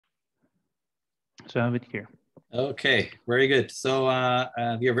to have it here. Okay, very good. So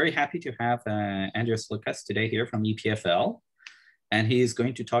we are very happy to have Andreas Loukas today here from EPFL, and he's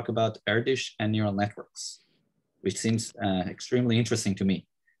going to talk about Erdos and neural networks, which seems extremely interesting to me.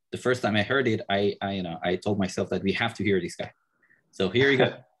 The first time I heard it, I told myself that we have to hear this guy. So here you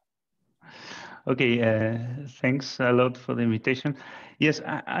go. Okay, thanks a lot for the invitation. Yes,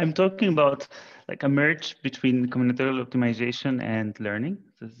 I'm talking about like a merge between combinatorial optimization and learning.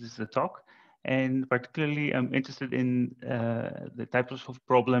 This is the talk. And particularly, I'm interested in the types of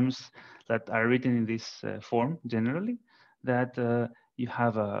problems that are written in this form generally, that you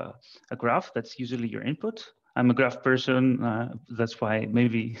have a graph that's usually your input. I'm a graph person, that's why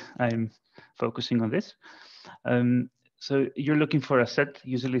maybe I'm focusing on this. So you're looking for a set,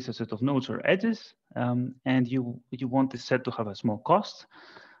 usually it's a set of nodes or edges, and you want this set to have a small cost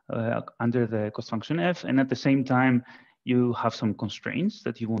under the cost function f, and at the same time, you have some constraints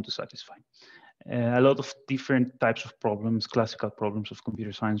that you want to satisfy. A lot of different types of problems, classical problems of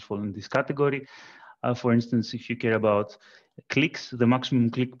computer science fall in this category. For instance, if you care about cliques, the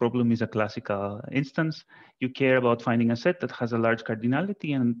maximum clique problem is a classical instance. You care about finding a set that has a large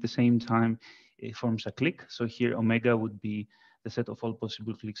cardinality and at the same time it forms a clique. So here omega would be the set of all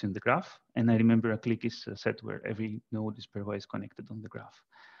possible cliques in the graph. And I remember a clique is a set where every node is pairwise connected on the graph.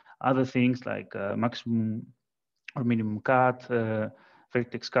 Other things like maximum or minimum cut,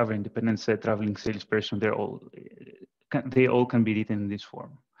 vertex cover independent set, traveling salesperson, they all can be written in this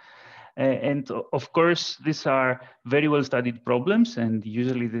form. And of course, these are very well studied problems and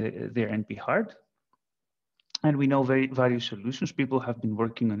usually they're NP hard. And we know various solutions. People have been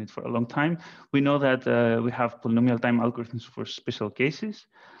working on it for a long time. We know that we have polynomial time algorithms for special cases.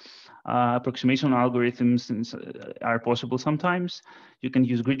 Approximation algorithms are possible sometimes. You can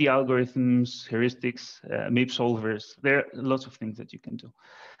use greedy algorithms, heuristics, MAP solvers. There are lots of things that you can do.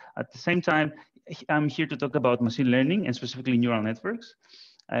 At the same time, I'm here to talk about machine learning and specifically neural networks.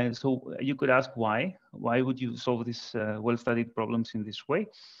 So you could ask why? Why would you solve these well-studied problems in this way?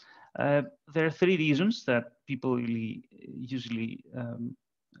 There are three reasons that people really usually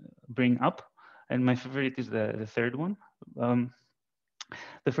bring up, and my favorite is the third one.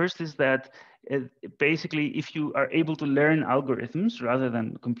 The first is that basically, if you are able to learn algorithms rather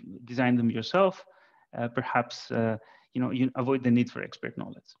than design them yourself, perhaps you avoid the need for expert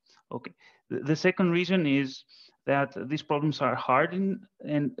knowledge. Okay. The second reason is that these problems are hard and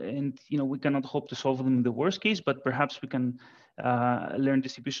we cannot hope to solve them in the worst case, but perhaps we can learn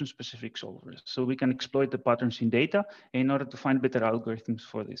distribution-specific solvers. So we can exploit the patterns in data in order to find better algorithms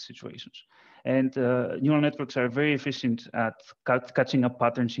for these situations. And neural networks are very efficient at catching up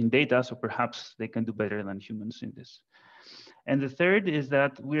patterns in data, so perhaps they can do better than humans in this. And the third is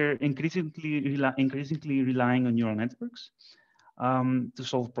that we're increasingly relying on neural networks to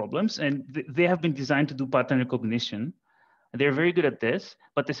solve problems, and they have been designed to do pattern recognition. They're very good at this,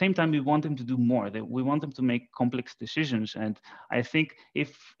 but at the same time, we want them to do more. We want them to make complex decisions. And I think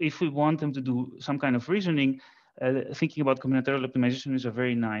if we want them to do some kind of reasoning, thinking about combinatorial optimization is a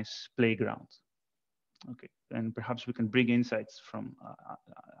very nice playground. Okay, and perhaps we can bring insights from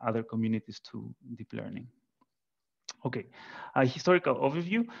other communities to deep learning. Okay, a historical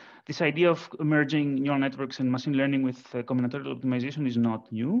overview. This idea of merging neural networks and machine learning with combinatorial optimization is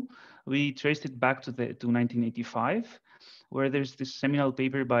not new. We traced it back to 1985, where there's this seminal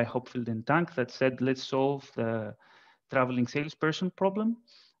paper by Hopfield and Tank that said, let's solve the traveling salesperson problem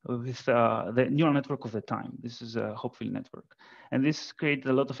with the neural network of the time. This is a Hopfield network. And this created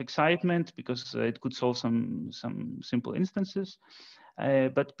a lot of excitement because it could solve some simple instances.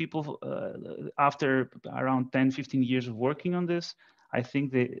 But people, after around 10, 15 years of working on this, I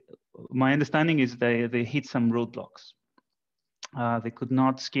think my understanding is they hit some roadblocks. They could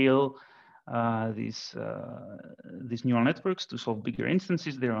not scale these neural networks to solve bigger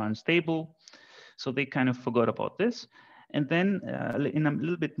instances. They are unstable. So they kind of forgot about this. And then in a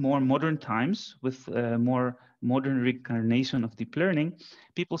little bit more modern times, with more modern reincarnation of deep learning,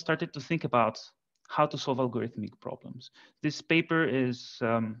 people started to think about how to solve algorithmic problems. This paper is,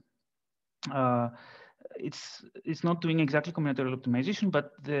 it's not doing exactly combinatorial optimization,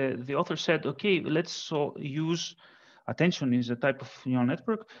 but the author said, okay, let's use attention is a type of neural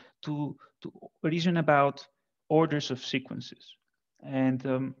network to reason about orders of sequences.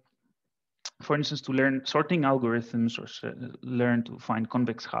 And for instance, to learn sorting algorithms or learn to find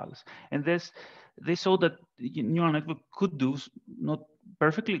convex halves. And they saw that the neural network could do, not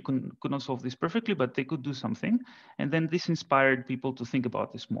perfectly, could not solve this perfectly, but they could do something. And then this inspired people to think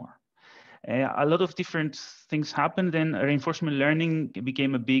about this more. A lot of different things happened. Then reinforcement learning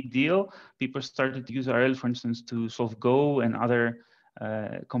became a big deal. People started to use RL, for instance, to solve Go and other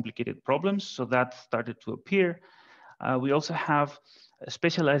complicated problems. So that started to appear. We also have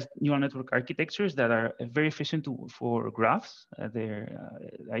specialized neural network architectures that are very efficient for graphs.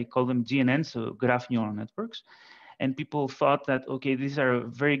 I call them GNNs, so graph neural networks. And people thought that, okay, these are a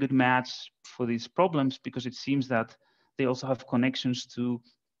very good match for these problems because it seems that they also have connections to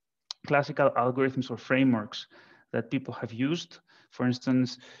classical algorithms or frameworks that people have used. For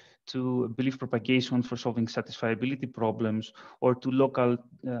instance, to belief propagation for solving satisfiability problems, or to local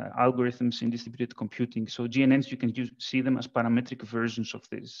algorithms in distributed computing. So GNNs, you can see them as parametric versions of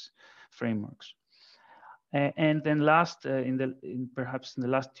these frameworks. And then perhaps in the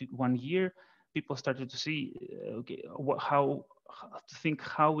last 1 year, people started to see, okay, how to think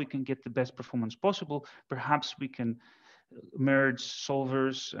how we can get the best performance possible. Perhaps we can merge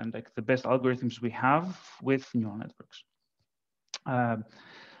solvers and like the best algorithms we have with neural networks.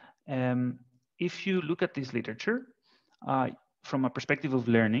 If you look at this literature from a perspective of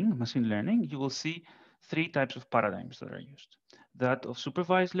learning, machine learning, you will see 3 types of paradigms that are used: that of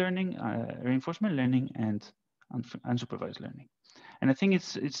supervised learning, reinforcement learning, and unsupervised learning. And I think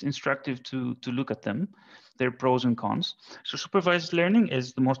it's instructive to look at them, their pros and cons. So supervised learning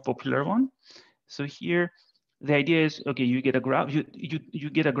is the most popular one. So here, the idea is, okay, you get a graph, you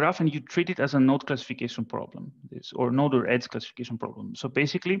get a graph and you treat it as a node classification problem, or node or edge classification problem. So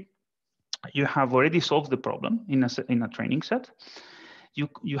basically, you have already solved the problem in a training set.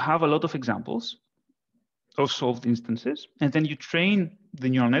 You have a lot of examples of solved instances, and then you train the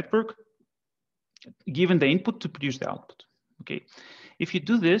neural network given the input to produce the output. Okay, if you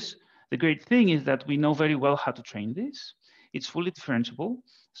do this, the great thing is that we know very well how to train this. It's fully differentiable,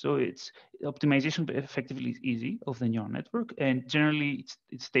 so it's optimization effectively is easy of the neural network, and generally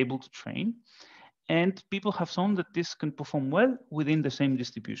it's stable to train. And people have shown that this can perform well within the same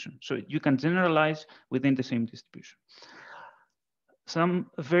distribution. So you can generalize within the same distribution.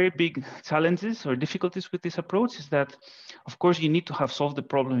 Some very big challenges or difficulties with this approach is that, of course, you need to have solved the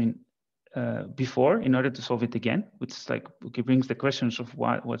problem before in order to solve it again, which is like, okay, brings the questions of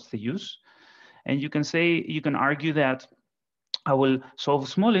what's the use. And you can argue that I will solve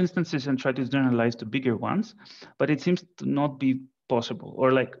small instances and try to generalize to bigger ones, but it seems to not be possible,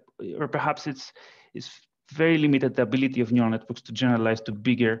 or perhaps it's very limited the ability of neural networks to generalize to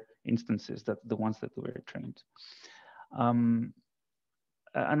bigger instances than the ones that were trained.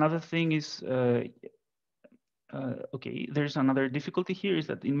 Another thing is, okay, there's another difficulty here is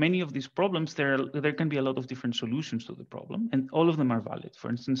that in many of these problems, there can be a lot of different solutions to the problem, and all of them are valid. For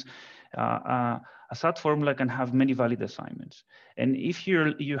instance, a SAT formula can have many valid assignments. And if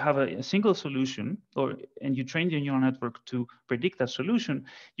you have a single solution, and you train your neural network to predict that solution,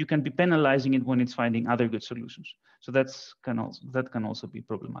 you can be penalizing it when it's finding other good solutions. So that can also be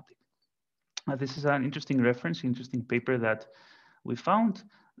problematic. This is an interesting reference, interesting paper that we found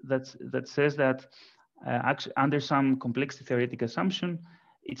that says that actually, under some complexity theoretic assumption,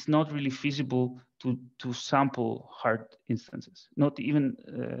 it's not really feasible to sample hard instances, not even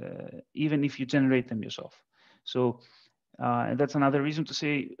if you generate them yourself. So that's another reason to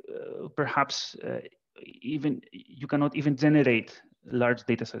say perhaps even you cannot even generate large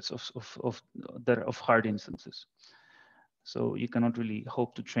data sets of hard instances. So you cannot really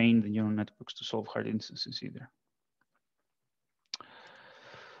hope to train the neural networks to solve hard instances either.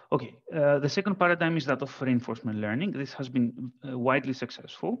 Okay, the second paradigm is that of reinforcement learning. This has been widely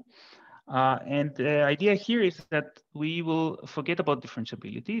successful. And the idea here is that we will forget about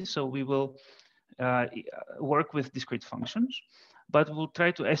differentiability. So we will work with discrete functions, but we'll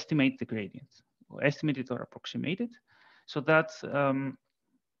try to estimate the gradient, or estimate it or approximate it. So that's the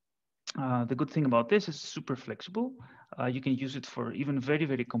good thing about this is super flexible. You can use it for even very,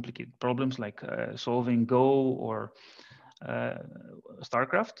 very complicated problems like solving Go or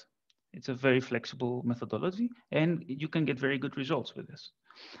StarCraft. It's a very flexible methodology, and you can get very good results with this.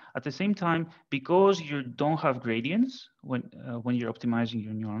 At the same time, because you don't have gradients when you're optimizing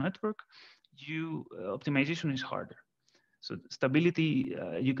your neural network, optimization is harder. So stability,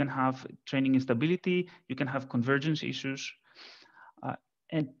 you can have training instability, you can have convergence issues,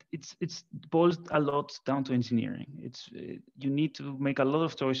 and it boils a lot down to engineering. You need to make a lot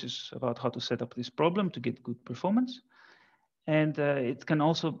of choices about how to set up this problem to get good performance. And it can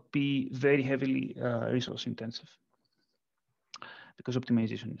also be very heavily resource intensive because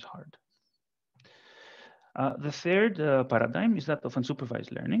optimization is hard. The third paradigm is that of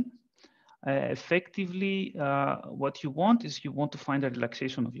unsupervised learning. Effectively, what you want is you want to find a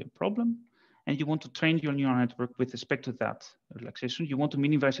relaxation of your problem, and you want to train your neural network with respect to that relaxation. You want to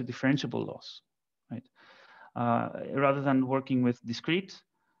minimize a differentiable loss, right? Rather than working with discrete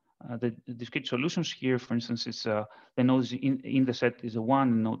the discrete solutions here, for instance, is the node in the set is a 1,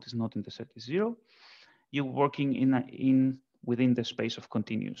 and node is not in the set is 0. You're working within the space of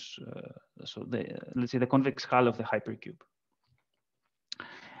continuous. So let's say the convex hull of the hypercube.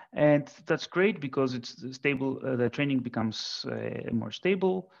 And that's great because it's stable. The training becomes more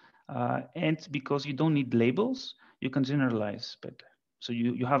stable, and because you don't need labels, you can generalize better. So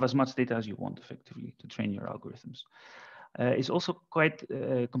you have as much data as you want effectively to train your algorithms. It's also quite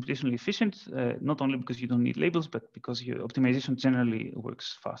computationally efficient, not only because you don't need labels, but because your optimization generally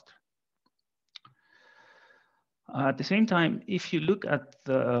works faster. At the same time, if you look at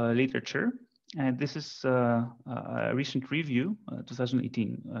the literature, and this is a recent review,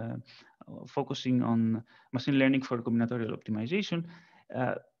 2018, focusing on machine learning for combinatorial optimization,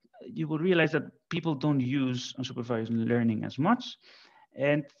 you will realize that people don't use unsupervised learning as much.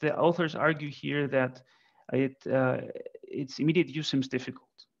 And the authors argue here that its immediate use seems difficult.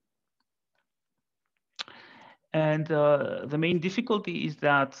 And the main difficulty is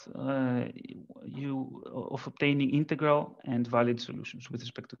that of obtaining integral and valid solutions with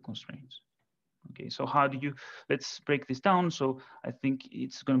respect to constraints. Okay, so how do you, let's break this down. So I think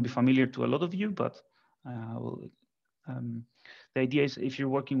it's going to be familiar to a lot of you, but the idea is if you're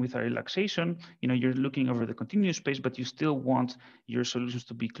working with a relaxation, you're looking over the continuous space, but you still want your solutions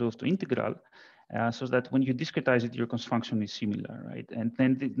to be close to integral, so that when you discretize it, your cost function is similar, right? And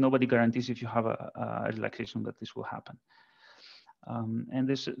then nobody guarantees if you have a relaxation that this will happen. And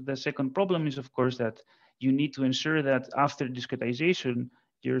the second problem is, of course, that you need to ensure that after discretization,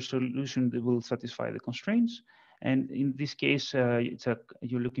 your solution will satisfy the constraints. And in this case,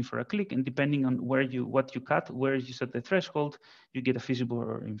 you're looking for a clique, and depending on what you cut, where you set the threshold, you get a feasible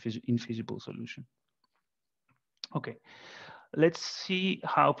or infeasible solution. Okay, let's see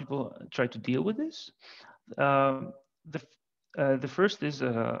how people try to deal with this. The first is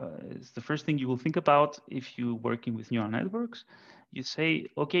the first thing you will think about if you're working with neural networks. You say,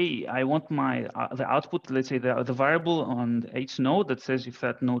 okay, I want the output, let's say the variable on each node that says if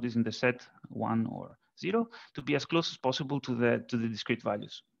that node is in the set 1 or 0, to be as close as possible to the discrete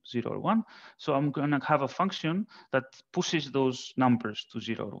values, 0 or 1. So I'm going to have a function that pushes those numbers to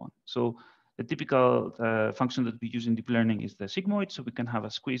 0 or 1. So the typical function that we use in deep learning is the sigmoid. So we can have a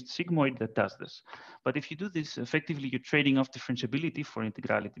squeezed sigmoid that does this. But if you do this, effectively, you're trading off differentiability for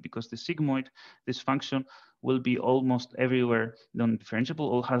integrality, because the sigmoid, this function, will be almost everywhere non-differentiable,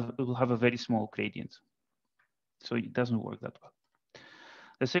 or it will have a very small gradient. So it doesn't work that well.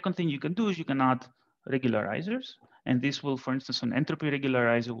 The second thing you can do is you can add regularizers. And this will, for instance, an entropy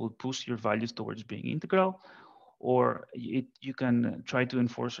regularizer will push your values towards being integral. Or you can try to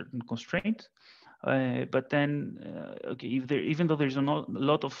enforce certain constraint. But then, okay, even though there's a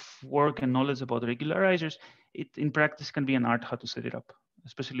lot of work and knowledge about regularizers, it in practice can be an art how to set it up,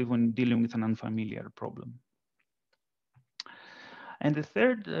 especially when dealing with an unfamiliar problem. And the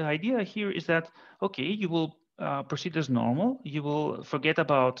third idea here is that, okay, you will proceed as normal. You will forget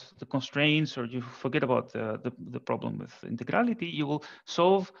about the constraints, or you forget about the problem with integrality. You will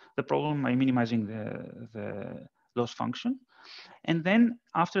solve the problem by minimizing the loss function. And then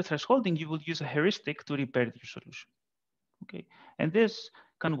after thresholding, you will use a heuristic to repair your solution. Okay, and this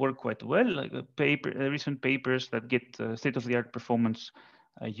can work quite well. Like recent papers that get state-of-the-art performance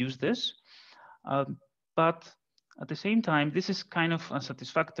use this. But at the same time, this is kind of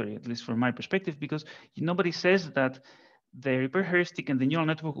unsatisfactory, at least from my perspective, because nobody says that the repair heuristic and the neural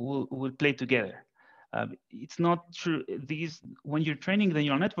network will play together. It's not true. When you're training the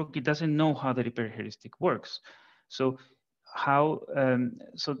neural network, it doesn't know how the repair heuristic works. So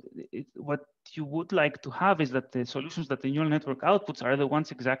what you would like to have is that the solutions that the neural network outputs are the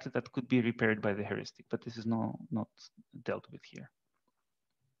ones exactly that could be repaired by the heuristic, but this is not dealt with here.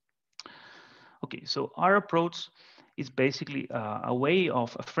 Okay, so our approach is basically a way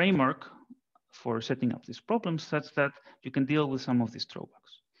of a framework for setting up these problems such that you can deal with some of these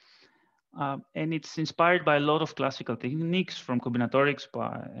drawbacks. And it's inspired by a lot of classical techniques from combinatorics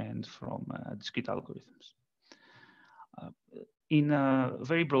and from discrete algorithms. In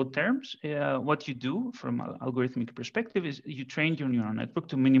very broad terms, what you do from an algorithmic perspective is you train your neural network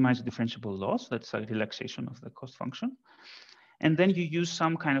to minimize differentiable loss. That's a relaxation of the cost function. And then you use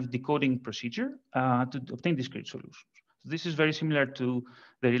some kind of decoding procedure to obtain discrete solutions. So this is very similar to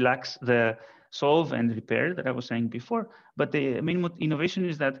the solve and repair that I was saying before. But the main innovation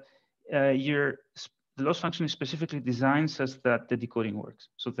is that the loss function is specifically designed such that the decoding works.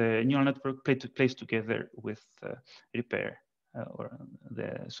 So the neural network plays together with repair or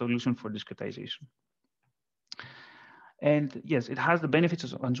the solution for discretization. And yes, it has the benefits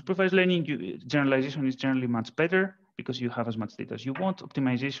of unsupervised learning. Generalization is generally much better because you have as much data as you want.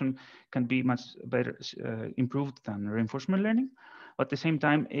 Optimization can be much better improved than reinforcement learning, but at the same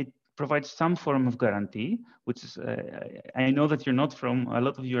time, it provides some form of guarantee, which is, I know that you're not from, a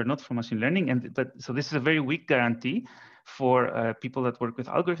lot of you are not from machine learning, but so this is a very weak guarantee for people that work with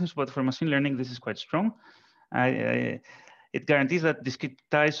algorithms, but for machine learning, this is quite strong. It guarantees that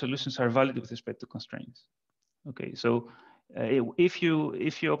discretized solutions are valid with respect to constraints. Okay, so if you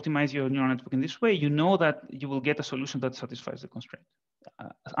optimize your neural network in this way, you know that you will get a solution that satisfies the constraint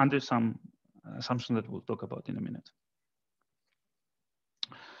under some assumption that we'll talk about in a minute.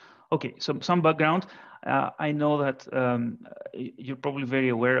 Okay, so some background. I know that you're probably very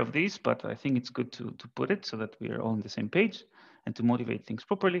aware of this, but I think it's good to put it so that we are all on the same page and to motivate things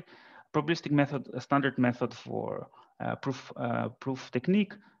properly. Probabilistic method, a standard method for proof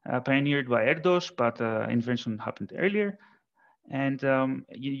technique, pioneered by Erdos, but invention happened earlier. And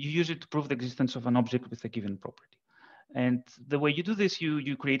you use it to prove the existence of an object with a given property. And the way you do this,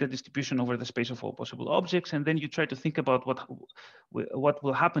 you create a distribution over the space of all possible objects, and then you try to think about what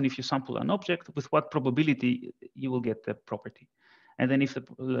will happen if you sample an object, with what probability you will get the property. And then if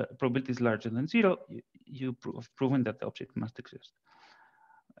the probability is larger than 0, you've proven that the object must exist.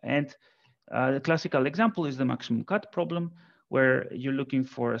 And the classical example is the maximum cut problem, where you're looking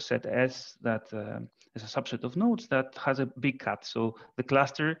for a set S that is a subset of nodes that has a big cut. So the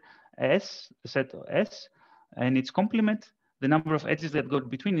cluster S, the set S, and its complement, the number of edges that go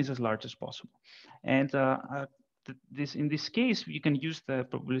between is as large as possible. And in this case, you can use the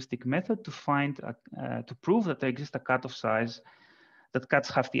probabilistic method to find to prove that there exists a cutoff size that cuts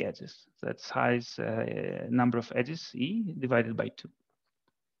half the edges. That size number of edges E divided by 2.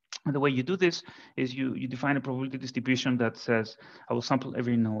 And the way you do this is you define a probability distribution that says I will sample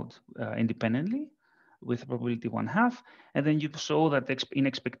every node independently with a probability 1/2, and then you show that in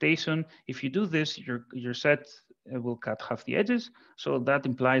expectation, if you do this, your set will cut half the edges. So that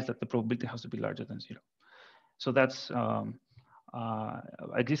implies that the probability has to be larger than 0. So that's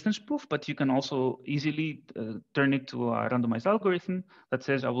existence proof, but you can also easily turn it to a randomized algorithm that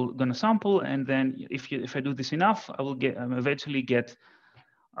says I will gonna sample, and then if I do this enough, I will eventually get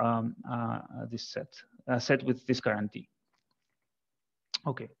this set with this guarantee.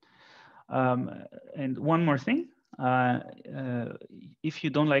 Okay. And one more thing, if you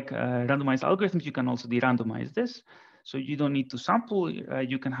don't like randomized algorithms, you can also de-randomize this. So you don't need to sample,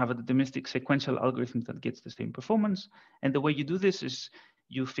 you can have a deterministic sequential algorithm that gets the same performance. And the way you do this is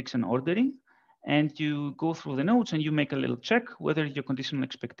you fix an ordering and you go through the nodes and you make a little check whether your conditional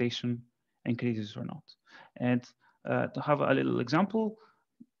expectation increases or not. And to have a little example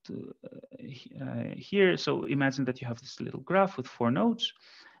here, so imagine that you have this little graph with 4 nodes.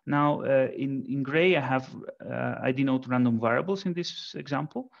 Now, in gray, I denote random variables in this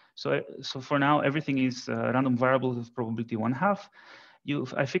example. So for now, everything is random variables with probability 1/2.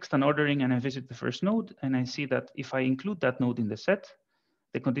 I fixed an ordering and I visit the first node, and I see that if I include that node in the set,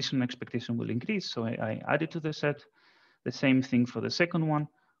 the conditional expectation will increase. So I add it to the set. The same thing for the second one,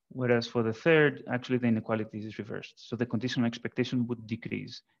 whereas for the third, actually the inequality is reversed. So the conditional expectation would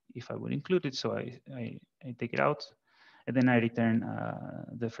decrease if I would include it. So I take it out. And then I return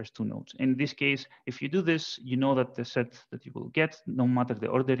the first 2 nodes. In this case, if you do this, you know that the set that you will get, no matter the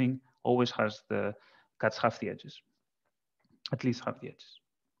ordering, always has cuts half the edges, at least half the edges.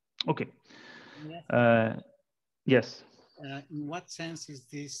 Okay. Yes. In what sense is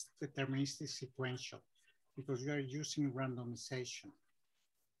this deterministic sequential? Because you are using randomization.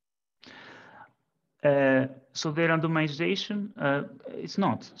 So the randomization, it's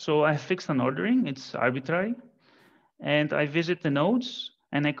not. So I fixed an ordering, it's arbitrary. And I visit the nodes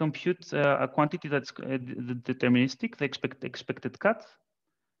and I compute a quantity that's deterministic, the expected cut.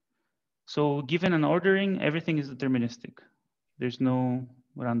 So given an ordering, everything is deterministic. There's no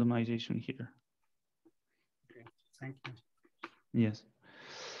randomization here. Okay, thank you. Yes.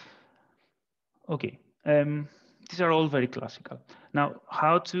 Okay. These are all very classical. Now,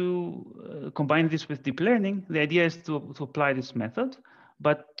 how to combine this with deep learning? The idea is to apply this method,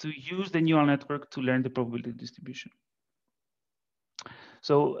 but to use the neural network to learn the probability distribution.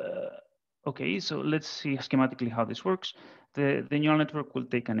 So, okay, so let's see schematically how this works. The neural network will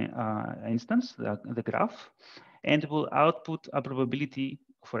take an instance, the graph, and will output a probability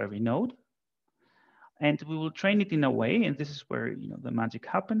for every node. And we will train it in a way, and this is where the magic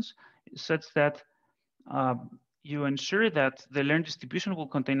happens, such that you ensure that the learned distribution will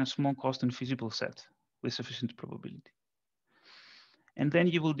contain a small cost and feasible set with sufficient probability. And then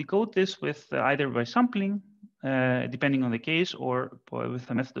you will decode this with either by sampling, depending on the case, or with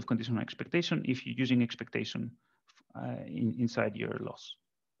a method of conditional expectation if you're using expectation inside your loss.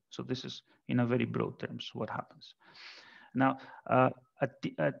 So this is in a very broad terms what happens. Now,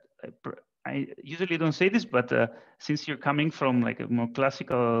 I usually don't say this, but since you're coming from like a more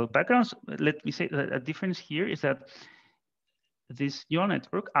classical backgrounds, let me say that a difference here is that this neural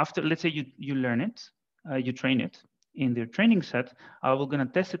network, after, let's say you learn it, you train it in the training set, I will gonna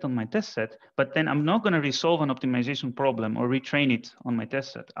test it on my test set, but then I'm not gonna resolve an optimization problem or retrain it on my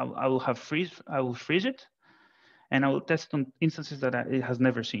test set. I will freeze it, and I will test it on instances that it has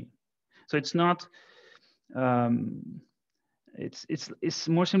never seen. So it's not, it's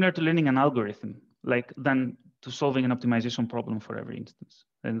more similar to learning an algorithm, like than to solving an optimization problem for every instance,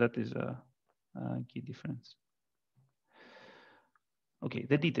 and that is a key difference. Okay,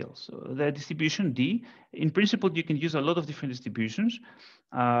 the details. So the distribution D, in principle, you can use a lot of different distributions.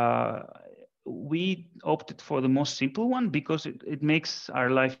 We opted for the most simple one because it makes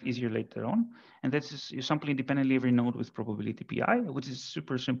our life easier later on. And that's you sample independently every node with probability PI, which is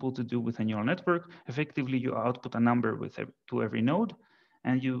super simple to do with a neural network. Effectively, you output a number to every node,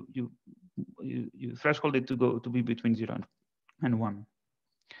 and you threshold it to be between 0 and 1.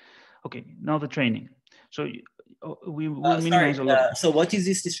 Okay, now the training. So we will minimize a lot. So what is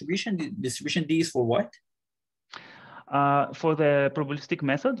this distribution? The distribution D is for what? For the probabilistic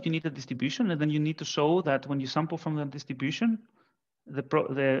method, you need a distribution, and then you need to show that when you sample from the distribution,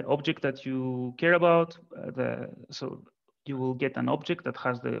 the object that you care about, so you will get an object that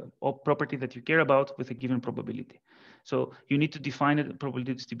has the property that you care about with a given probability. So you need to define a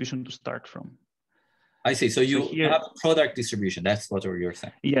probability distribution to start from. I see. So you have a product distribution. That's what you're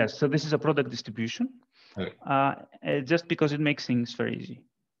saying. Yes. So this is a product distribution. Okay. Just because it makes things very easy.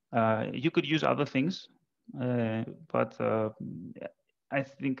 You could use other things, but I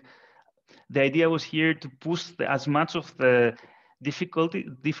think the idea was here to push as much of the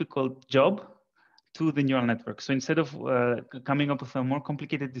difficult job to the neural network. So instead of coming up with a more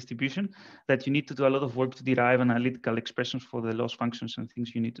complicated distribution that you need to do a lot of work to derive analytical expressions for the loss functions and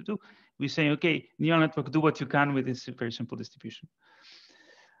things you need to do, we say, okay, neural network, do what you can with this very simple distribution.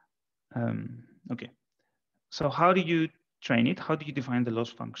 Okay, so how do you train it? How do you define the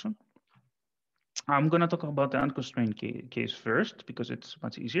loss function? I'm going to talk about the unconstrained case first because it's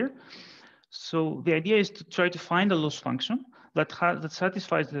much easier. So the idea is to try to find a loss function that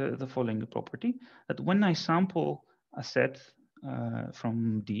satisfies the following property, that when I sample a set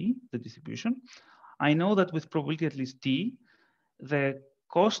from D, the distribution, I know that with probability at least D, the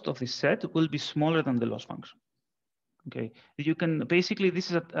cost of this set will be smaller than the loss function. Okay, you can basically, this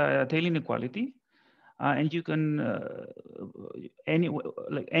is a tail inequality, and you can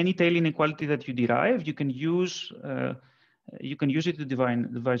any tail inequality that you derive, you can use it to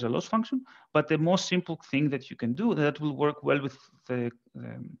devise a loss function. But the most simple thing that you can do that will work well with the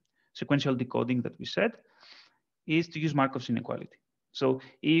sequential decoding that we said is to use Markov's inequality. So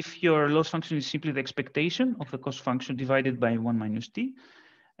if your loss function is simply the expectation of the cost function divided by 1 minus t,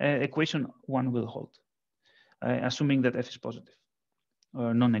 equation 1 will hold, assuming that f is positive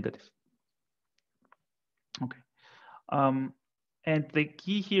or non-negative. Okay. And the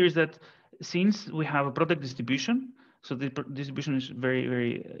key here is that since we have a product distribution, so the distribution is very,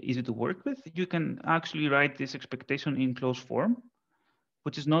 very easy to work with, you can actually write this expectation in closed form,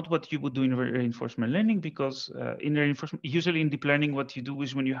 which is not what you would do in reinforcement learning, because in reinforcement, usually in deep learning, what you do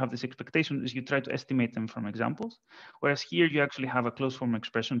is when you have this expectation is you try to estimate them from examples, whereas here you actually have a closed form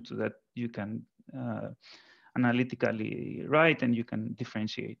expression so that you can analytically write and you can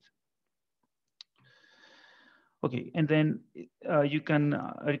differentiate. Okay, and then you can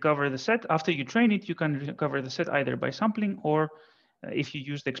recover the set. After you train it, you can recover the set either by sampling, or if you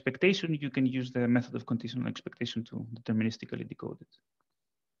use the expectation, you can use the method of conditional expectation to deterministically decode it.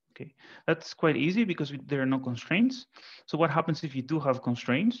 Okay, that's quite easy because there are no constraints. So what happens if you do have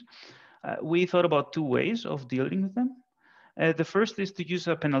constraints? We thought about two ways of dealing with them. The first is to use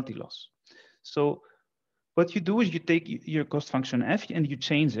a penalty loss. So what you do is you take your cost function f and you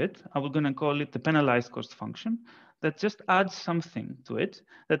change it. I was going to call it the penalized cost function that just adds something to it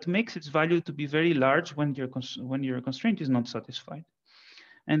that makes its value to be very large when your constraint is not satisfied.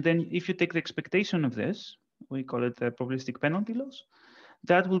 And then if you take the expectation of this, we call it the probabilistic penalty loss.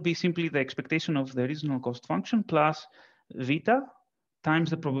 That will be simply the expectation of the original cost function plus veta times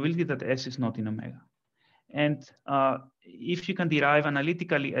the probability that s is not in omega. And if you can derive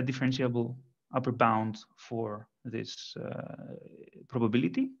analytically a differentiable upper bound for this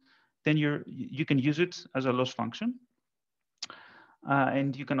probability, then you can use it as a loss function,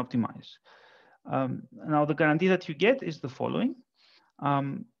 and you can optimize. Now the guarantee that you get is the following.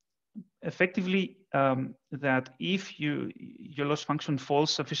 Effectively, that if your loss function falls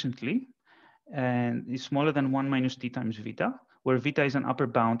sufficiently, and is smaller than 1 minus t times vita, where vita is an upper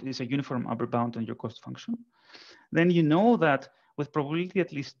bound, is a uniform upper bound on your cost function, then you know that with probability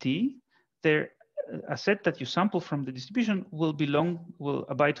at least t, a set that you sample from the distribution will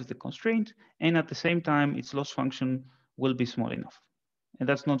abide to the constraint, and at the same time, its loss function will be small enough. And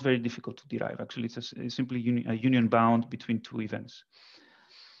that's not very difficult to derive. Actually, it's simply a union bound between two events.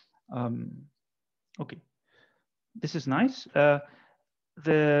 Okay, this is nice.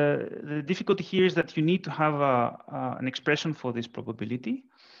 The difficulty here is that you need to have an expression for this probability,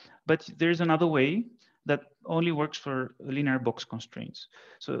 but there's another way that only works for linear box constraints.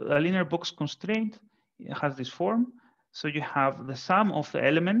 So a linear box constraint has this form. So you have the sum of the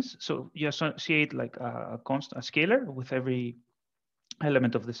elements. So you associate like a scalar with every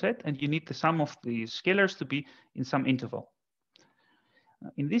element of the set, and you need the sum of the scalars to be in some interval.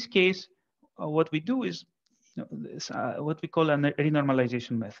 In this case, what we do is what we call a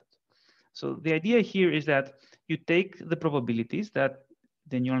renormalization method. So the idea here is that you take the probabilities that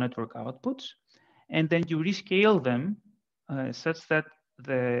the neural network outputs, and then you rescale them such that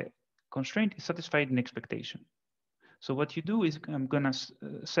the constraint is satisfied in expectation. So what you do is I'm going to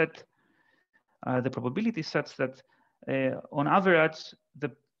set the probability such that on average,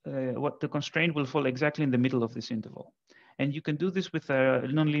 the constraint will fall exactly in the middle of this interval. And you can do this with a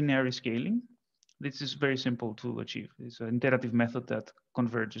nonlinear rescaling. This is very simple to achieve. It's an iterative method that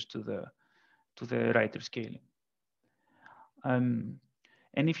converges to the right rescaling. And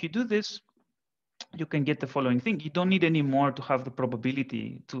if you do this, you can get the following thing. You don't need any more to have the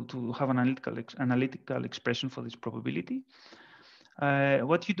probability to have an analytical expression for this probability.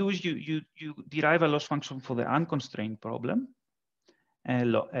 What you do is you derive a loss function for the unconstrained problem,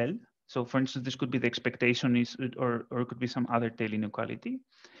 L. So for instance, this could be the expectation or it could be some other tail inequality.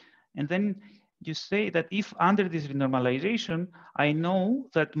 And then you say that if under this renormalization, I know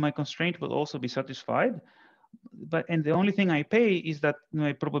that my constraint will also be satisfied, and the only thing I pay is that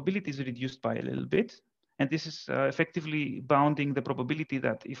my probability is reduced by a little bit. And this is effectively bounding the probability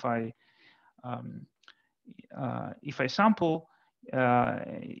that if I sample,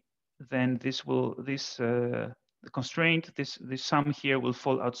 then the constraint, this sum here will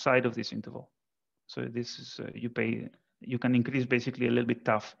fall outside of this interval. So this is you can increase basically a little bit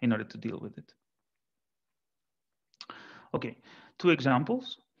tough in order to deal with it. Okay, 2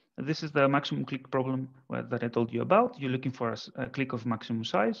 examples. This is the maximum clique problem that I told you about. You're looking for a clique of maximum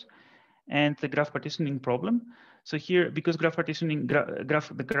size, and the graph partitioning problem. So here, because graph partitioning,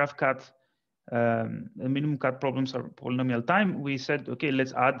 the graph cut, the minimum cut problems are polynomial time, we said, okay,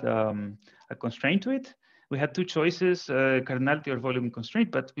 let's add a constraint to it. We had 2 choices, cardinality or volume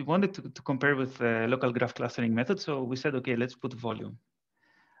constraint, but we wanted to compare with the local graph clustering method. So we said, okay, let's put volume.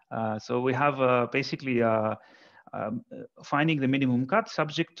 So we have basically finding the minimum cut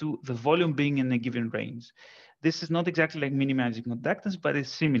subject to the volume being in a given range. This is not exactly like minimizing conductance, but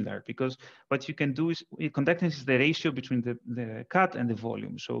it's similar because what you can do is conductance is the ratio between the cut and the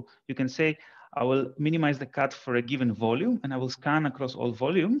volume. So you can say, I will minimize the cut for a given volume and I will scan across all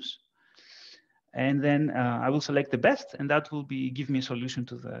volumes. And then I will select the best, and that will give me a solution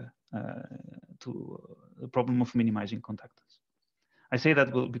to the problem of minimizing conductance. I say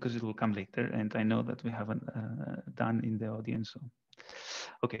that because it will come later, and I know that we haven't done in the audience. So.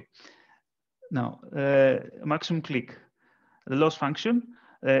 Okay. Now, maximum clique, the loss function.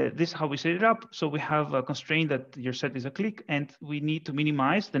 This is how we set it up. So we have a constraint that your set is a clique, and we need to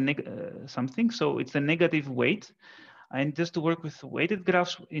minimize the something. So it's the negative weight. And just to work with weighted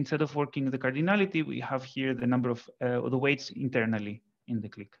graphs, instead of working the cardinality, we have here the number of the weights internally in the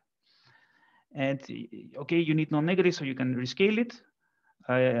clique. And okay, you need non-negative, so you can rescale it.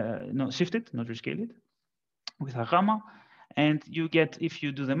 No, shift it, not rescale it, with a gamma. And you get, if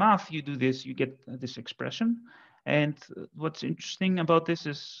you do the math, you do this, you get this expression. And what's interesting about this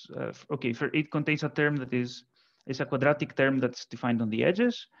is, okay, it contains a term that is a quadratic term that's defined on the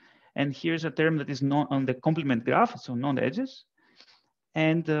edges. And here's a term that is not on the complement graph, so non edges.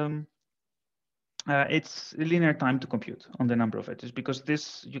 And it's linear time to compute on the number of edges, because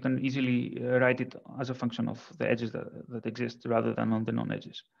this, you can easily write it as a function of the edges that exist rather than on the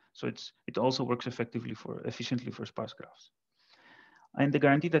non-edges. So it also works efficiently for sparse graphs. And the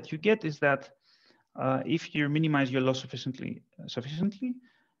guarantee that you get is that if you minimize your loss sufficiently,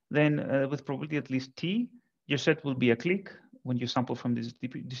 then with probability at least t, your set will be a clique when you sample from this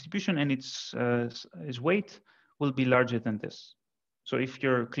distribution, and its weight will be larger than this. So if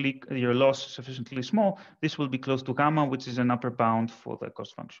your loss is sufficiently small, this will be close to gamma, which is an upper bound for the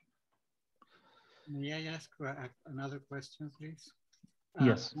cost function. May I ask another question, please?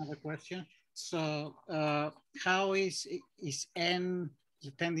 Yes. Another question. So how is n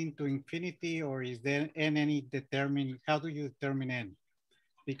tending to infinity, or is there n any determined? How do you determine n?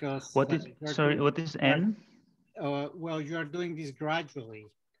 Because what is, sorry, what is n? Well, you are doing this gradually.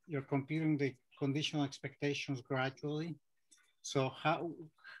 You're computing the conditional expectations gradually. So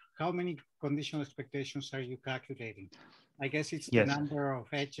how many conditional expectations are you calculating? I guess it's the number of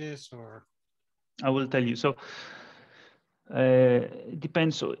edges, or? I will tell you. So it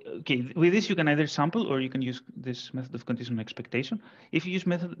depends. Okay, with this you can either sample or you can use this method of conditional expectation. If you use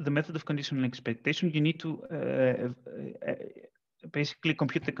the method of conditional expectation, you need to basically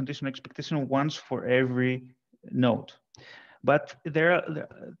compute the conditional expectation once for every node. But there are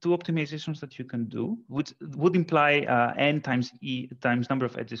two optimizations that you can do, which would imply n times e times number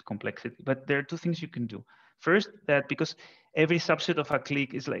of edges complexity. But there are two things you can do. First, that because every subset of a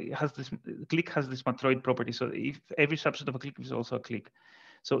clique is like clique has this matroid property. So if every subset of a clique is also a clique.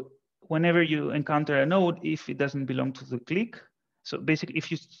 So whenever you encounter a node, if it doesn't belong to the clique, so basically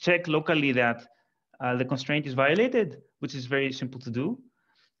if you check locally that the constraint is violated, which is very simple to do,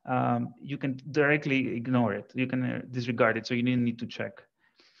 you can directly ignore it. You can disregard it. So you didn't need to check.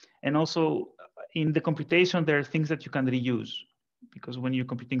 And also in the computation, there are things that you can reuse because when you're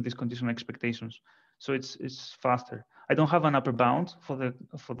computing these conditional expectations, so it's faster. I don't have an upper bound for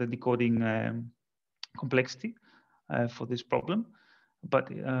the decoding complexity for this problem, but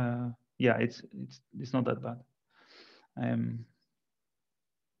yeah, it's not that bad.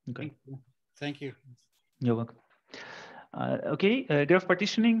 Okay. Thank you. You're welcome. Okay, graph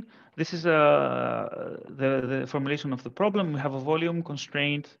partitioning. This is the formulation of the problem. We have a volume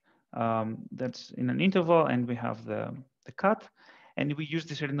constraint that's in an interval, and we have the cut, and we use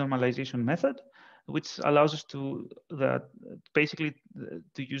this renormalization method, which allows us to basically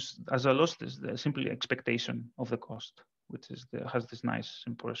to use as a loss this the simple expectation of the cost, which is has this nice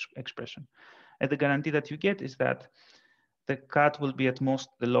simple expression. And the guarantee that you get is that the cut will be at most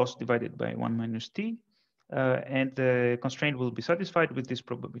the loss divided by 1 minus t. And the constraint will be satisfied with this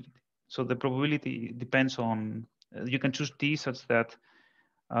probability. So the probability depends on, you can choose t such that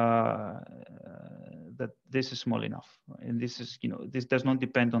that this is small enough. And this is, this does not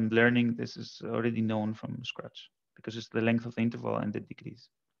depend on learning. This is already known from scratch because it's the length of the interval and the degrees.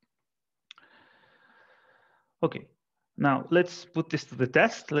 Okay, now let's put this to the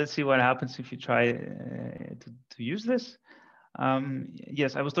test. Let's see what happens if you try to use this.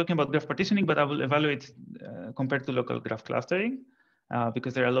 Yes, I was talking about graph partitioning, but I will evaluate compared to local graph clustering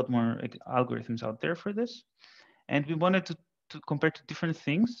because there are a lot more algorithms out there for this. And we wanted to compare to different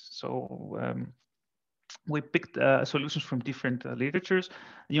things. So we picked solutions from different literatures,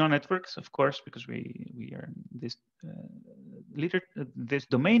 neural networks, of course, because we are in this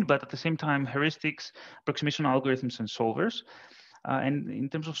domain, but at the same time, heuristics, approximation algorithms, and solvers. And in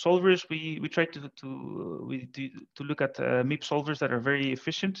terms of solvers, we try to look at MIP solvers that are very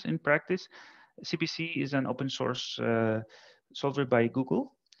efficient in practice. CPC is an open source solver by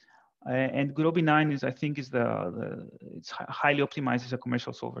Google, and Groby9 is, I think, is it's highly optimized as a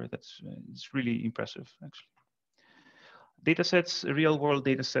commercial solver. It's really impressive, actually. Datasets, real world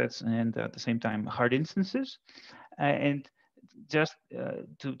datasets, and at the same time hard instances, and just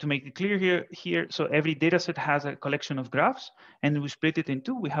to make it clear here, so every data set has a collection of graphs, and we split it in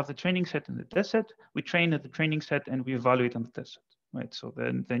two. We have the training set and the test set. We train at the training set, and we evaluate on the test set, right? So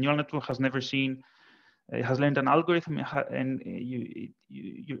the neural network has never seen, it has learned an algorithm, and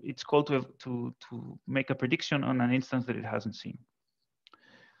it's called to make a prediction on an instance that it hasn't seen.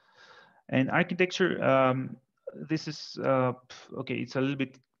 And architecture, this is, okay, it's a little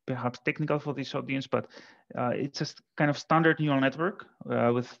bit perhaps technical for this audience, but it's a kind of standard neural network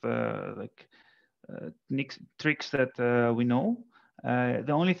with tricks that we know.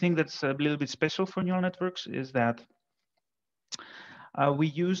 The only thing that's a little bit special for neural networks is that we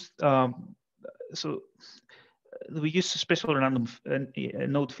use special random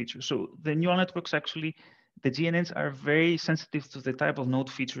node features. So the neural networks actually, the GNNs are very sensitive to the type of node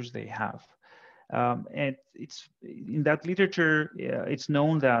features they have. And it's in that literature, it's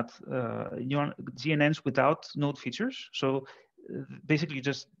known that GNNs without node features, so basically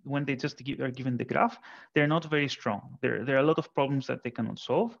just when they just are given the graph, they're not very strong. There are a lot of problems that they cannot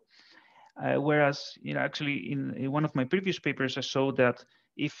solve. Whereas, actually in one of my previous papers, I showed that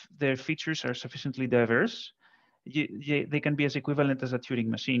if their features are sufficiently diverse, they can be as equivalent as a Turing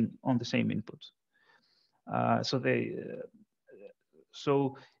machine on the same input.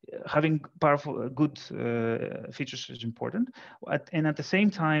 So having powerful, good features is important. And at the same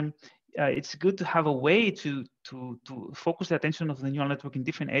time, it's good to have a way to focus the attention of the neural network in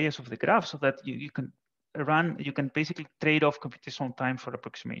different areas of the graph so that you can basically trade off computational time for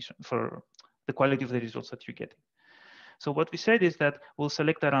approximation, for the quality of the results that you're getting. So what we said is that we'll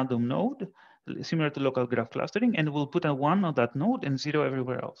select a random node, similar to local graph clustering, and we'll put a 1 on that node and 0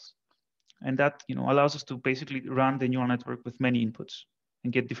 everywhere else. And that allows us to basically run the neural network with many inputs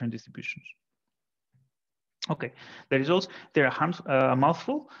and get different distributions. Okay, the results, they're a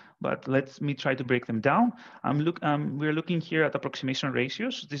mouthful, but let me try to break them down. We're looking here at approximation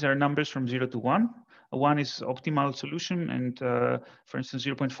ratios. These are numbers from 0 to 1. 1 is optimal solution, and for instance,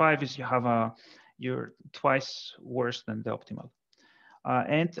 0.5 is you're twice worse than the optimal.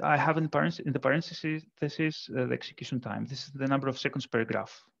 And I have in the parentheses, this is the execution time. This is the number of seconds per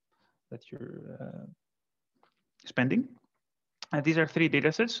graph that you're spending. And these are 3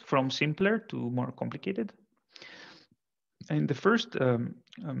 datasets from simpler to more complicated. In the first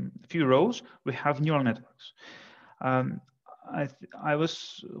few rows, we have neural networks. I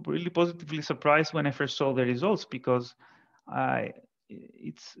was really positively surprised when I first saw the results, because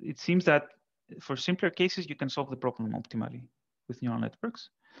it seems that for simpler cases, you can solve the problem optimally with neural networks.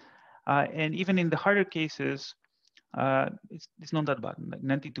 And even in the harder cases, it's not that bad, like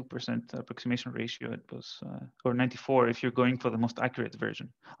 92% approximation ratio. It was, or 94 if you're going for the most accurate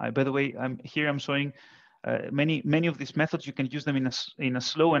version. By the way, I'm showing many of these methods. You can use them in a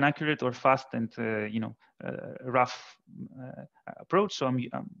slow and accurate, or fast and rough approach. So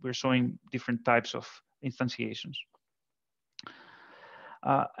we're showing different types of instantiations.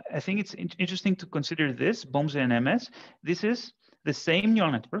 I think it's interesting to consider this BOMSE and MS. This is the same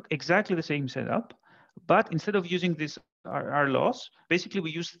neural network, exactly the same setup, but instead of using this R laws, basically we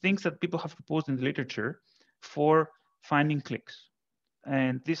use things that people have proposed in the literature for finding cliques,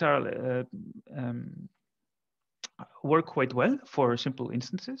 and these are work quite well for simple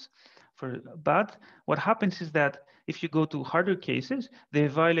instances. But what happens is that if you go to harder cases, they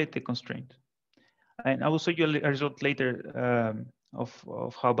violate the constraint, and I will show you a result later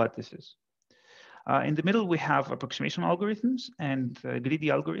of how bad this is. In the middle, we have approximation algorithms and greedy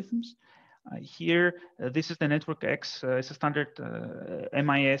algorithms. Here, this is the network X. It's a standard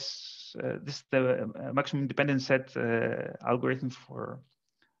MIS. This is the maximum dependent set algorithm for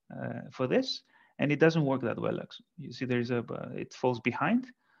this, and it doesn't work that well. Actually, you see, it falls behind.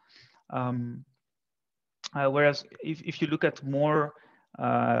 Whereas if you look at more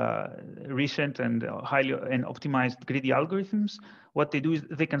recent and highly optimized greedy algorithms, what they do is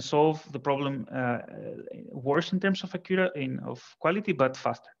they can solve the problem worse in terms of of quality, but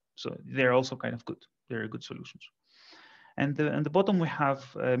faster. So they're also kind of good. They're good solutions. And at the bottom we have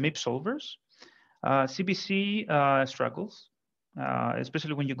MIP solvers. CBC struggles,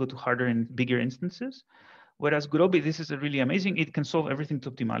 especially when you go to harder and bigger instances. Whereas Gurobi, this is really amazing. It can solve everything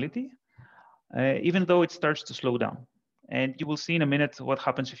to optimality, even though it starts to slow down. And you will see in a minute what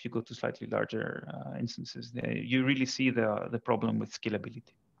happens if you go to slightly larger instances. You really see the problem with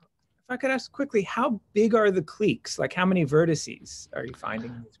scalability. If I could ask quickly, how big are the cliques? Like, how many vertices are you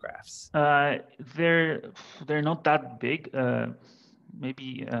finding in these graphs? They're not that big.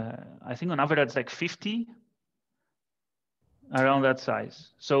 Maybe I think on average it's like 50, around that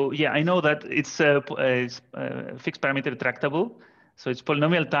size. So yeah, I know that it's fixed parameter tractable. So it's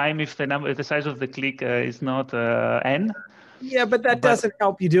polynomial time if the size of the clique is not n. Yeah, but that doesn't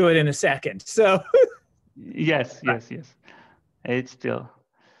help you do it in a second. So yes. It's still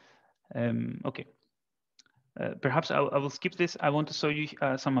okay. Perhaps I will skip this. I want to show you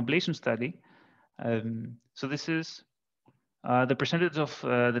some ablation study. So this is the percentage of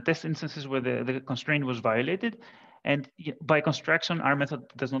the test instances where the constraint was violated. And by construction, our method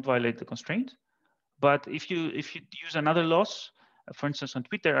does not violate the constraint. But if you use another loss, for instance, on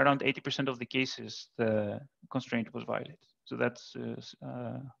Twitter, around 80% of the cases, the constraint was violated. So that's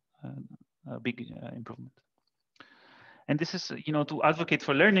a big improvement. And this is, to advocate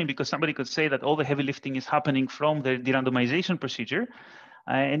for learning, because somebody could say that all the heavy lifting is happening from the derandomization procedure.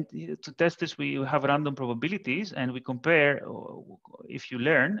 And to test this, we have random probabilities, and we compare if you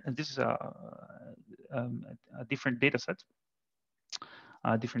learn. And this is a different data set,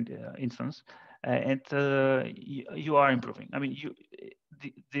 a different instance, and you are improving. I mean,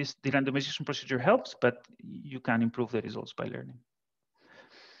 this derandomization procedure helps, but you can improve the results by learning.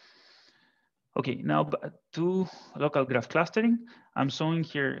 Okay, now to local graph clustering, I'm showing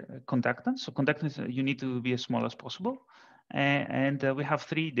here conductance. So conductance, you need to be as small as possible. And we have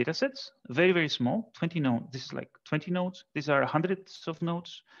 3 data sets, very, very small, 20 nodes. This is like 20 nodes. These are hundreds of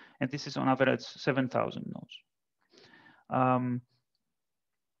nodes. And this is on average 7,000 nodes.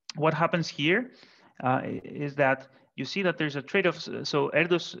 What happens here is that you see that there's a trade-off. So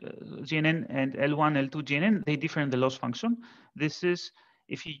Erdos GNN and L1, L2 GNN, they differ in the loss function. This is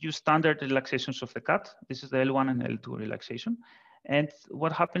if you use standard relaxations of the cut. This is the L1 and L2 relaxation. And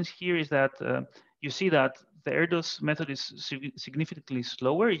what happens here is that you see that the Erdos method is significantly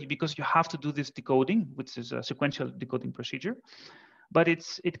slower because you have to do this decoding, which is a sequential decoding procedure. But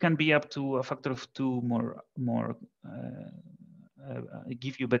it can be up to a factor of 2 more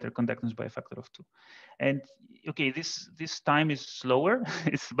give you better conductance by a factor of 2. And okay, this time is slower.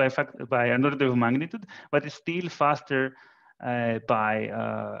 It's by an order of magnitude, but it's still faster by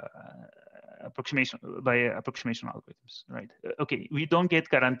approximation algorithms, right? Okay, we don't get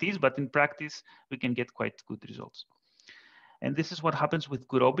guarantees, but in practice we can get quite good results. And this is what happens with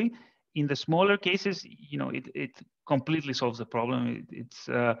Gurobi. In the smaller cases, you know, it completely solves the problem. It's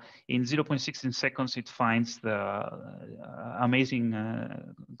in 0.16 seconds, it finds the amazing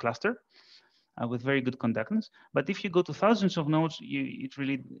cluster with very good conductance. But if you go to thousands of nodes, it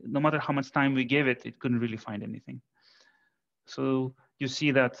really, no matter how much time we gave it, it couldn't really find anything. So you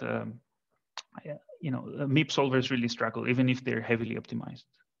see that, you know, MIP solvers really struggle, even if they're heavily optimized.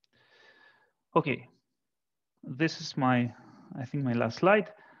 Okay, this is I think my last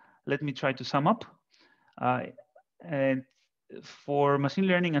slide. Let me try to sum up. And for machine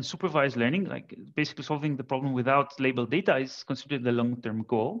learning and supervised learning, like basically solving the problem without labeled data is considered the long-term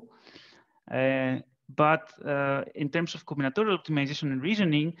goal. But in terms of combinatorial optimization and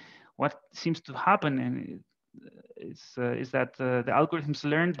reasoning, what seems to happen is that the algorithms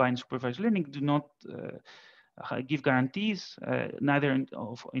learned by unsupervised learning do not give guarantees, neither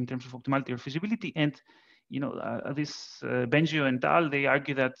in terms of optimality or feasibility. And you know, this Bengio and al, they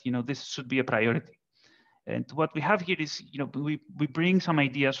argue that, you know, this should be a priority. And what we have here is, you know, we bring some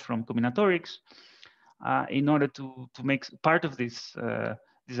ideas from combinatorics in order to make part of this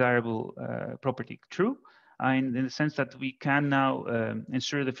desirable property true, in the sense that we can now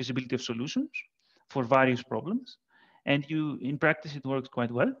ensure the feasibility of solutions for various problems. And in practice, it works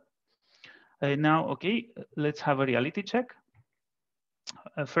quite well. Now, okay, let's have a reality check.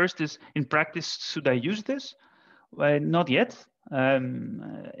 First is, in practice, should I use this? Not yet.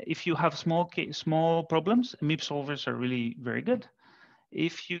 If you have small problems, MIP solvers are really very good.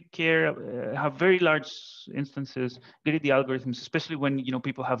 If you have very large instances, greedy algorithms, especially when, you know,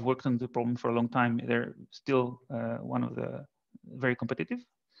 people have worked on the problem for a long time, they're still one of the very competitive.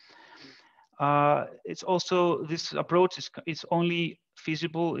 It's also, this approach is only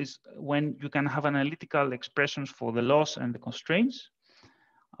feasible when you can have analytical expressions for the loss and the constraints.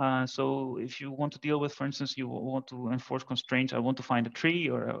 So if you want to deal with, for instance, you want to enforce constraints, I want to find a tree,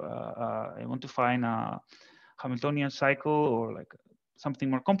 or I want to find a Hamiltonian cycle, or like something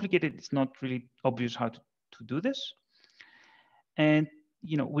more complicated, it's not really obvious how to do this. And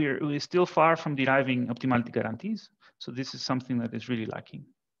you know, we're still far from deriving optimality guarantees. So this is something that is really lacking.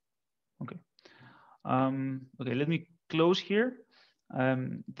 Okay. Okay, let me close here.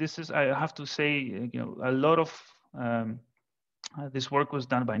 This is, I have to say, you know, a lot of this work was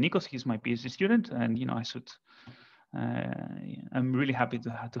done by Nikos. He's my PhD student, and you know, I'm really happy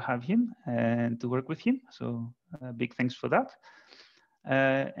to have him and to work with him. So big thanks for that.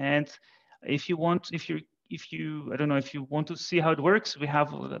 And if you I don't know, if you want to see how it works, we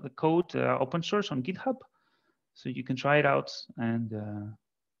have the code open source on GitHub, so you can try it out and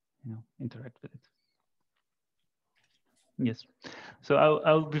you know, interact with it. Yes, so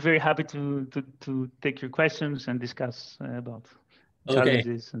I'll be very happy to take your questions and discuss about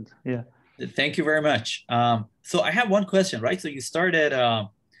challenges. And yeah. Thank you very much. So I have one question, right? So you started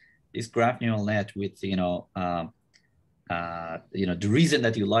this graph neural net with, you know, the reason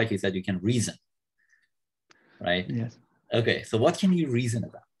that you like is that you can reason, right? Yes. Okay, so what can you reason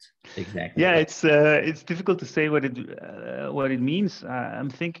about exactly? Yeah, it's difficult to say what it means. I'm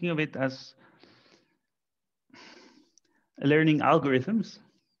thinking of it as learning algorithms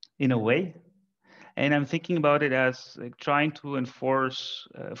in a way. And I'm thinking about it as like trying to enforce,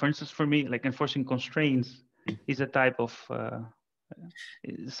 for instance, for me, like enforcing constraints is a type of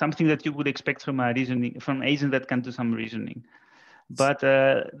something that you would expect from a agent that can do some reasoning. But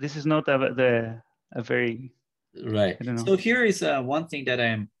this is not a very, right. I don't know. So here is one thing that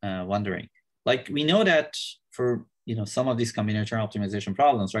I'm wondering. Like, we know that for, you know, some of these combinatorial optimization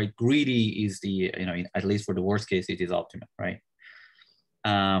problems, right? Greedy is the, you know, at least for the worst case, it is optimal, right?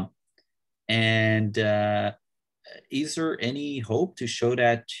 And is there any hope to show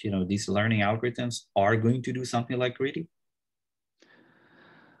that, you know, these learning algorithms are going to do something like greedy?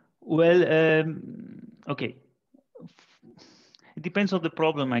 Well, okay. It depends on the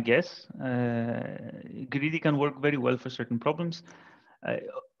problem, I guess. Greedy can work very well for certain problems.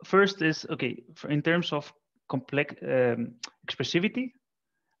 First is, okay, in terms of complex expressivity,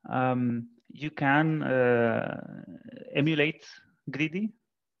 you can emulate greedy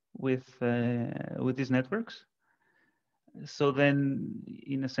with these networks. So then,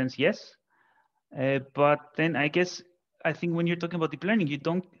 in a sense, yes. But then I think when you're talking about deep learning, you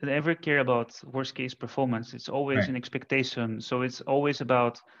don't ever care about worst case performance. It's always an expectation. So it's always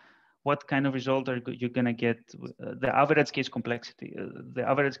about what kind of result you're going to get, the average case complexity, the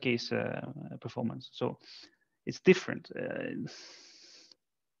average case performance. So it's different.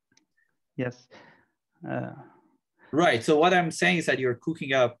 Yes. Right. So what I'm saying is that you're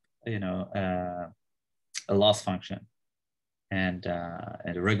cooking up, a loss function and a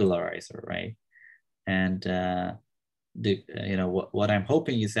regularizer, right? And what I'm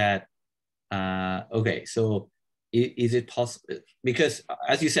hoping is that okay, so is it possible? Because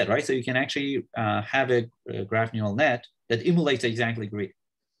as you said, right? So you can actually have a graph neural net that emulates exactly grid,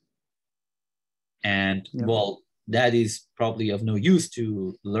 and well, that is probably of no use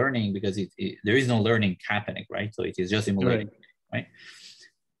to learning because there is no learning happening, right? So it is just emulating, right?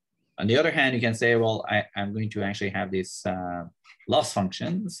 On the other hand, you can say, well, I'm going to actually have these loss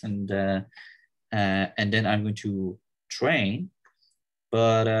functions, and then I'm going to train.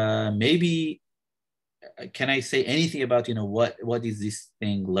 But maybe, can I say anything about what is this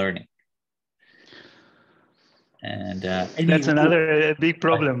thing learning? And that's another big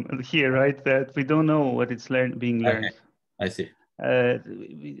problem here, right? That we don't know what it's being learned. Okay. I see.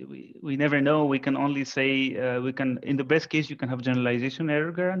 We never know. We can only say in the best case you can have generalization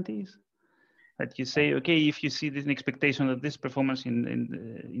error guarantees. That you say, okay, if you see this expectation of this performance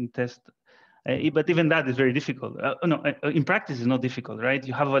in test, but even that is very difficult. No, in practice it's not difficult, right?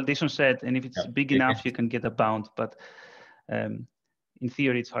 You have a validation set, and if it's big enough, you can get a bound. But in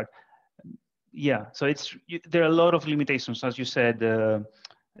theory, it's hard. Yeah, so there are a lot of limitations, as you said.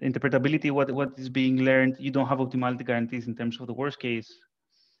 Interpretability, what is being learned. You don't have optimality guarantees in terms of the worst case.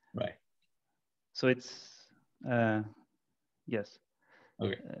 Right. So it's yes.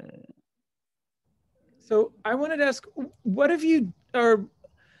 Okay. So I wanted to ask, what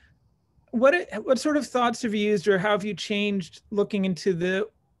sort of thoughts have you used, or how have you changed looking into the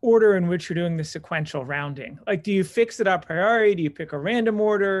order in which you're doing the sequential rounding? Like, do you fix it a priori? Do you pick a random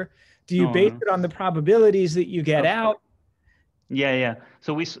order? Do you base it on the probabilities that you get out? Yeah.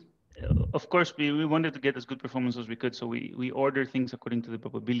 So of course, we wanted to get as good performance as we could. So we order things according to the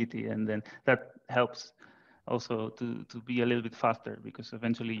probability, and then that helps also to be a little bit faster, because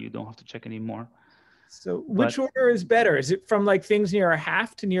eventually you don't have to check anymore. So which order is better? Is it from like things near a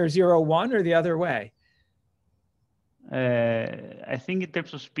half to near 0, 1, or the other way? I think in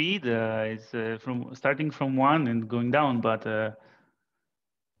terms of speed, it's from starting from 1 and going down, but okay.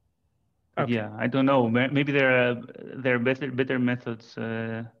 Yeah, I don't know. Maybe there are better methods.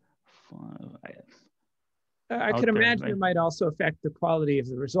 I could imagine it might also affect the quality of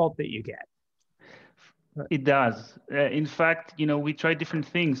the result that you get. It does. In fact, we tried different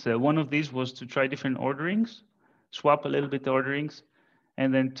things. One of these was to try different orderings, swap a little bit the orderings,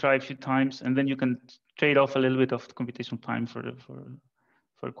 and then try a few times, and then you can trade off a little bit of computational time for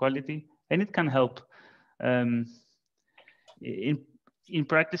quality, and it can help. In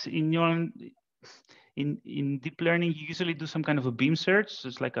practice, in deep learning, you usually do some kind of a beam search,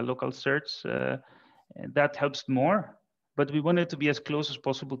 just like a local search. And that helps more. But we wanted to be as close as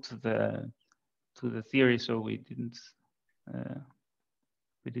possible to the theory, so we didn't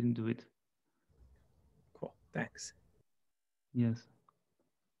do it. Cool. Thanks. Yes.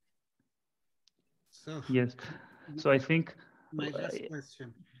 So yes. So I think my last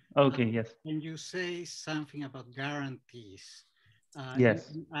question. Okay. Yes. Can you say something about guarantees?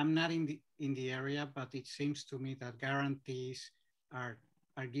 Yes. I'm not in the area, but it seems to me that guarantees are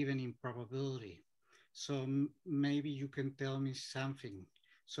given in probability. So maybe you can tell me something.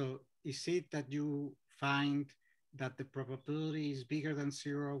 So is it that you find that the probability is bigger than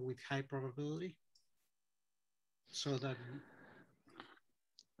 0 with high probability?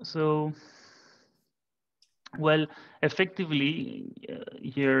 Well, effectively,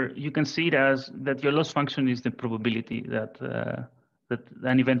 here you can see it as that your loss function is the probability that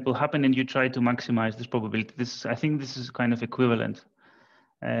an event will happen, and you try to maximize this probability. I think this is kind of equivalent.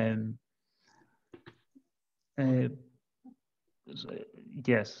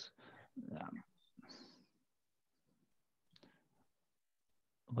 Yes.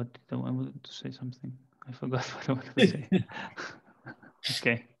 What did I want to say something? I forgot what I wanted to say.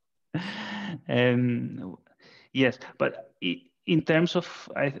 Okay. Yes, but in terms of,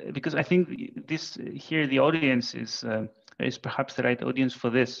 because I think this here, the audience is perhaps the right audience for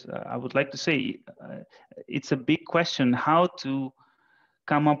this. I would like to say it's a big question how to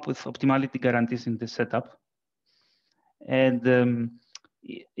come up with optimality guarantees in this setup. And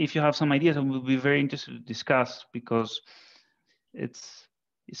if you have some ideas, I will be very interested to discuss, because it's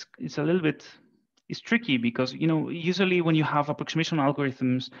a little bit, it's tricky, because usually when you have approximation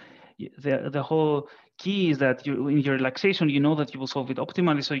algorithms, the whole key is that in your relaxation, you know that you will solve it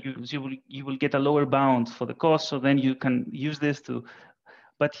optimally, so you will get a lower bound for the cost, so then you can use this to.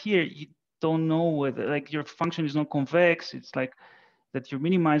 But here you don't know whether, like, your function is not convex. It's like that you're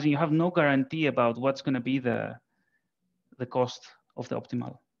minimizing. You have no guarantee about what's going to be the cost of the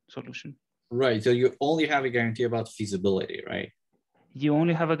optimal solution. Right. So you only have a guarantee about feasibility, right? You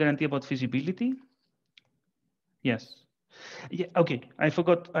only have a guarantee about feasibility. Yes. Yeah. Okay. I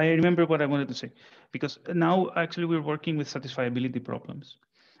forgot. I remember what I wanted to say, because now actually we're working with satisfiability problems,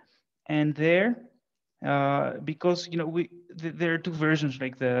 and there, because there are two versions,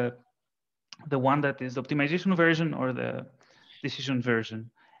 like the one that is the optimization version or the decision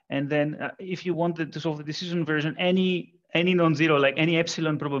version. And then if you wanted to solve the decision version, any non-zero, like any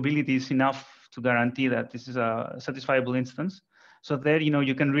epsilon probability is enough to guarantee that this is a satisfiable instance. So there,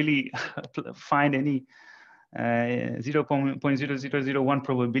 you can really find any 0.0001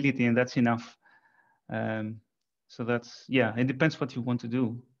 probability, and that's enough. So that's, yeah, it depends what you want to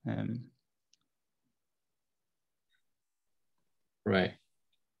do. Right.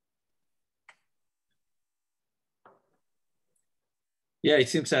 Yeah, it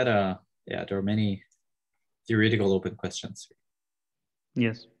seems that yeah, there are many theoretical open questions.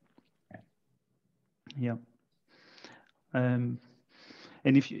 Yes. Yeah. And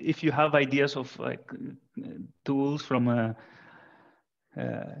if you have ideas of like tools from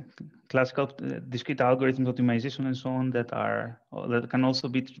classical discrete algorithm optimization and so on that can also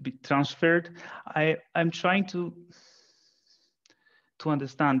be transferred, I'm trying to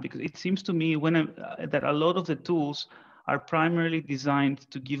understand, because it seems to me that a lot of the tools are primarily designed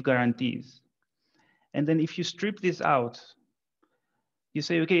to give guarantees. And then if you strip this out, you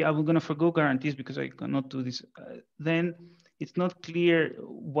say, okay, I'm going to forgo guarantees because I cannot do this. Then it's not clear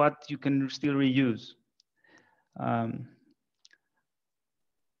what you can still reuse.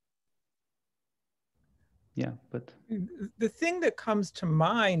 Yeah, but the thing that comes to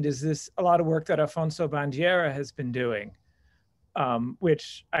mind is a lot of work that Afonso Bandiera has been doing,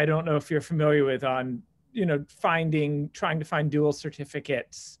 which I don't know if you're familiar with, on trying to find dual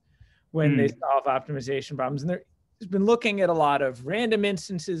certificates when they solve optimization problems. And he's been looking at a lot of random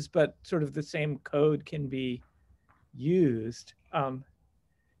instances, but sort of the same code can be used.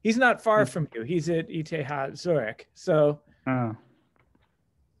 He's not far from you. He's at ETH Zurich. So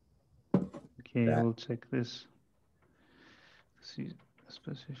okay, I will check this. See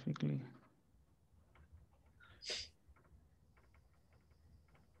specifically.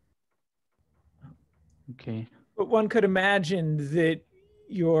 Okay. But one could imagine that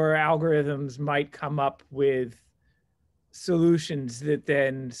your algorithms might come up with solutions that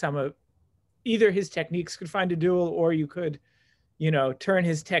then either his techniques could find a dual, or you could, turn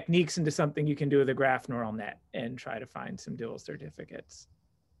his techniques into something you can do with a graph neural net and try to find some dual certificates.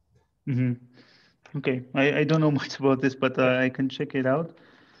 Okay, I don't know much about this, but I can check it out,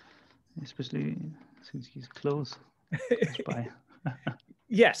 especially since he's close by.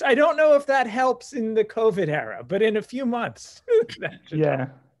 Yes, I don't know if that helps in the COVID era, but in a few months, that should help.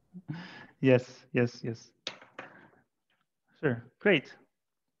 Yes. Sure, great.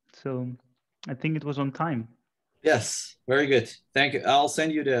 So I think it was on time. Yes, very good. Thank you. I'll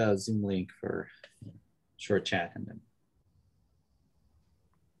send you the Zoom link for short chat, and then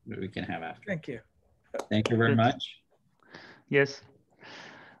we can have after. Thank you. Thank you very much. Yes.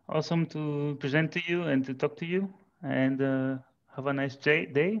 Awesome to present to you and to talk to you, and have a nice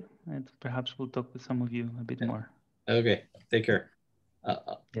day, and perhaps we'll talk with some of you a bit more. Okay, take care.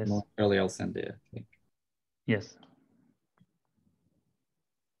 Yes. More early, I'll send the link. Yes.